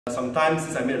Sometimes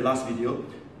since I made the last video,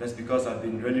 that's because I've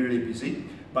been really busy.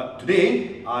 But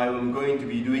today, I'm going to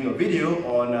be doing a video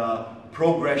on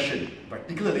progression,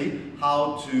 particularly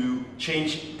how to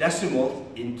change decimals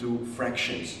into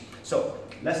fractions. So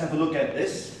let's have a look at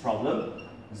this problem.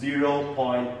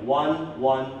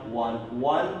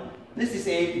 0.1111. This is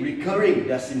a recurring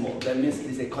decimal. That means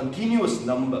it's a continuous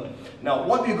number. Now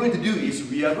what we're going to do is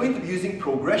we are going to be using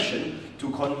progression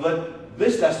to convert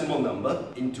this decimal number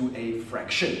into a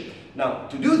fraction. Now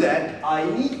to do that, I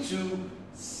need to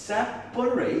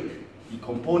separate the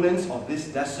components of this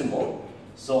decimal.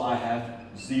 So I have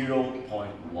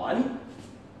 0.1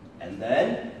 and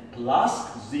then plus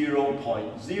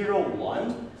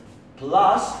 0.01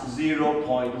 plus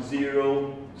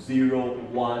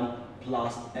 0.001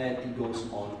 plus, and it goes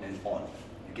on and on.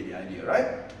 You get the idea,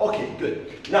 right? Okay,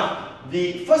 good. Now,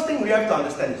 the first thing we have to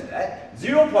understand is that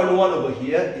 0.1 over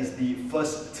here is the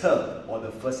first term or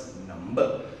the first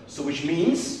number. So which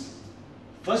means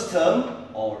first term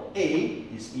or A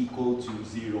is equal to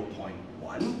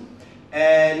 0.1,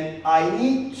 and I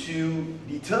need to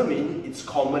determine its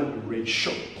common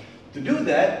ratio. To do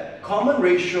that, common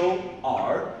ratio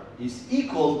R is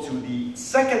equal to the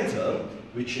second term,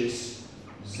 which is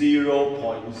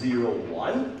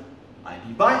 0.01. I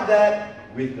divide that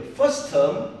with the first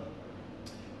term,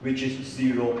 which is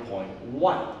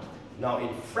 0.1. Now in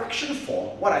fraction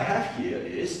form, what I have here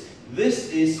is,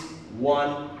 this is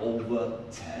 1 over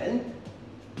 10.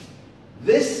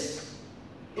 This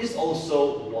is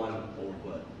also 1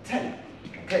 over 10.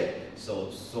 Okay, so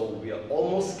we are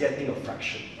almost getting a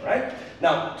fraction, alright?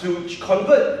 Now, to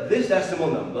convert this decimal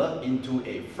number into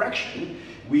a fraction,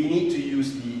 we need to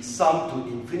use the sum to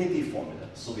infinity formula.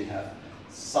 So we have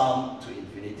sum to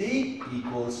infinity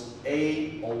equals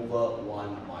A over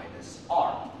 1 minus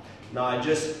R. Now I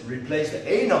just replace the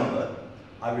A number,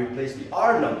 I replace the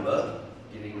R number,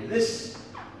 giving me this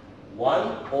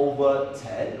 1 over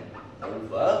 10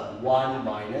 over 1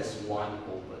 minus 1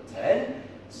 over 10.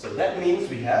 So that means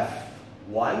we have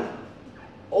 1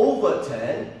 over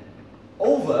 10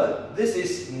 over, this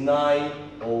is 9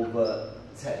 over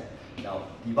 10. Now,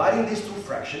 dividing these two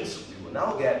fractions, we will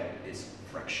now get this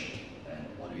fraction. And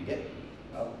what do we get?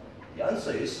 Well, the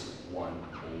answer is 1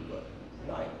 over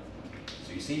 9.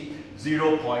 So you see,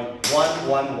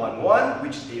 0.1111,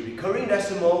 which is a recurring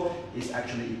decimal, is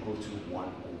actually equal to 1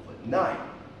 over 9.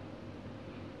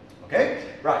 Okay?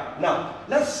 Right, now,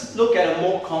 let's look at a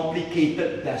more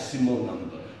complicated decimal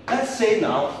number. Let's say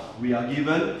now we are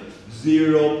given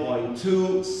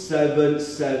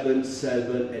 0.2777,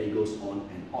 and it goes on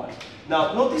and on.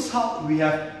 Now, notice how we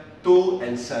have 2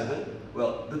 and 7.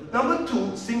 Well, the number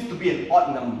 2 seems to be an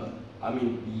odd number. I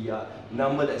mean, the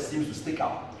number that seems to stick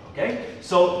out. Okay?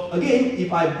 So, again,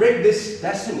 if I break this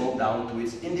decimal down to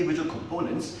its individual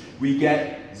components, we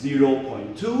get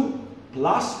 0.2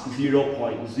 plus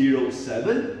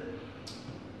 0.07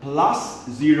 plus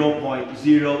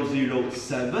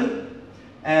 0.007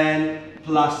 and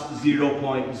plus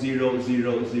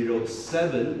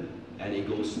 0.0007, and it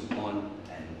goes on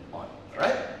and on.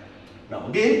 Alright? Now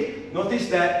again, notice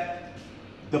that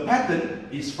the pattern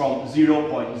is from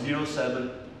 0.07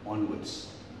 onwards.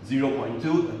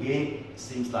 0.2 again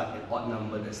seems like an odd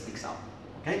number that sticks out.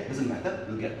 Okay? Doesn't matter,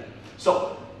 we'll get there.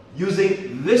 So,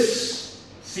 using this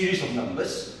series of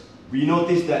numbers, we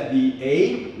notice that the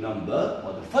A number,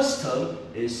 or the first term,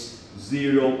 is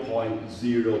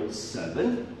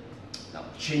 0.07. Now,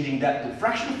 changing that to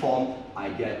fraction form, I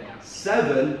get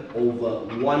 7 over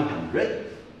 100.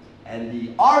 And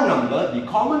the R number, the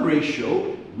common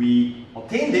ratio, we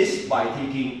obtain this by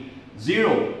taking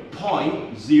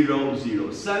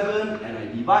 0.007 and I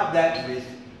divide that with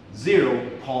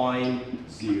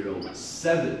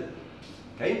 0.07.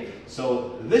 Okay,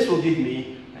 so this will give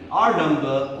me an R number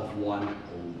of 1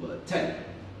 over 10.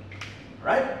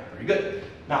 Alright, very good.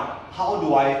 Now, how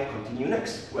do I continue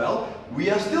next? Well, we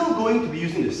are still going to be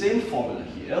using the same formula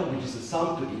here, which is the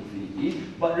sum to infinity.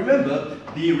 But remember,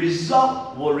 the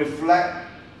result will reflect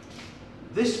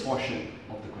this portion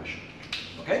of the question.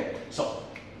 Okay? So,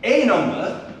 A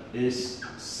number is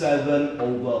 7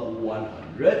 over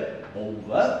 100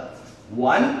 over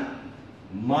 1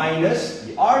 minus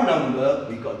the R number.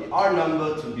 We got the R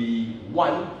number to be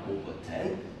 1 over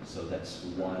 10. So that's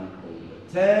 1 over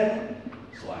 10.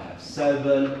 So I have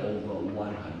 7 over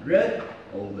 100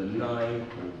 over 9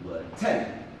 over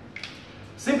 10.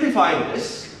 Simplifying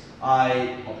this,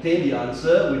 I obtain the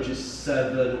answer, which is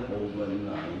 7 over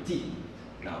 90.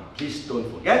 Now, please don't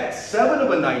forget, 7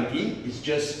 over 90 is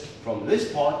just from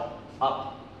this part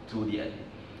up to the end.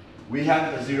 we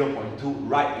have a 0.2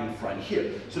 right in front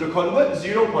here. So to convert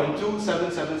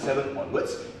 0.2777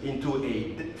 onwards into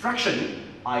a fraction,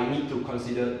 I need to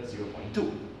consider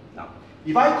 0.2. Now,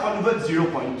 if I convert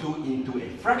 0.2 into a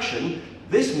fraction,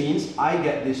 this means I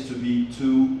get this to be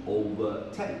 2 over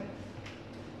 10.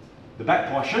 The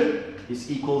back portion is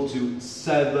equal to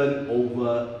 7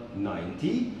 over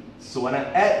 90. So when I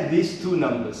add these two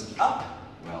numbers up,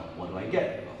 well, what do I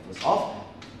get? Well, first off,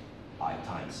 I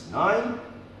times 9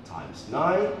 times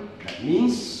 9. That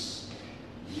means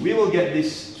we will get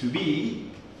this to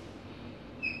be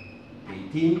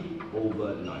 18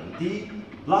 over 90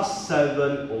 plus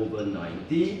 7 over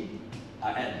 90.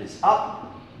 I add this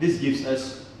up. This gives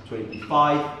us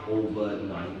 25 over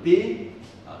 90.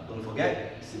 Don't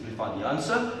forget, simplify the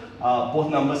answer. Both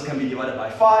numbers can be divided by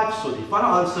 5, so the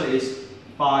final answer is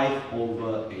 5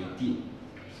 over 18.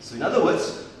 So in other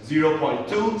words,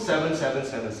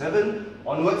 0.27777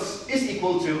 onwards is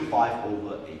equal to 5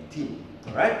 over 18.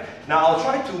 Alright? Now I'll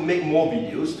try to make more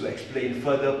videos to explain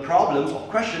further problems or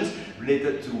questions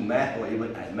related to math or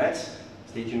even maths.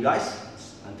 Stay tuned guys.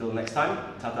 Until next time,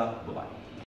 tata, bye-bye.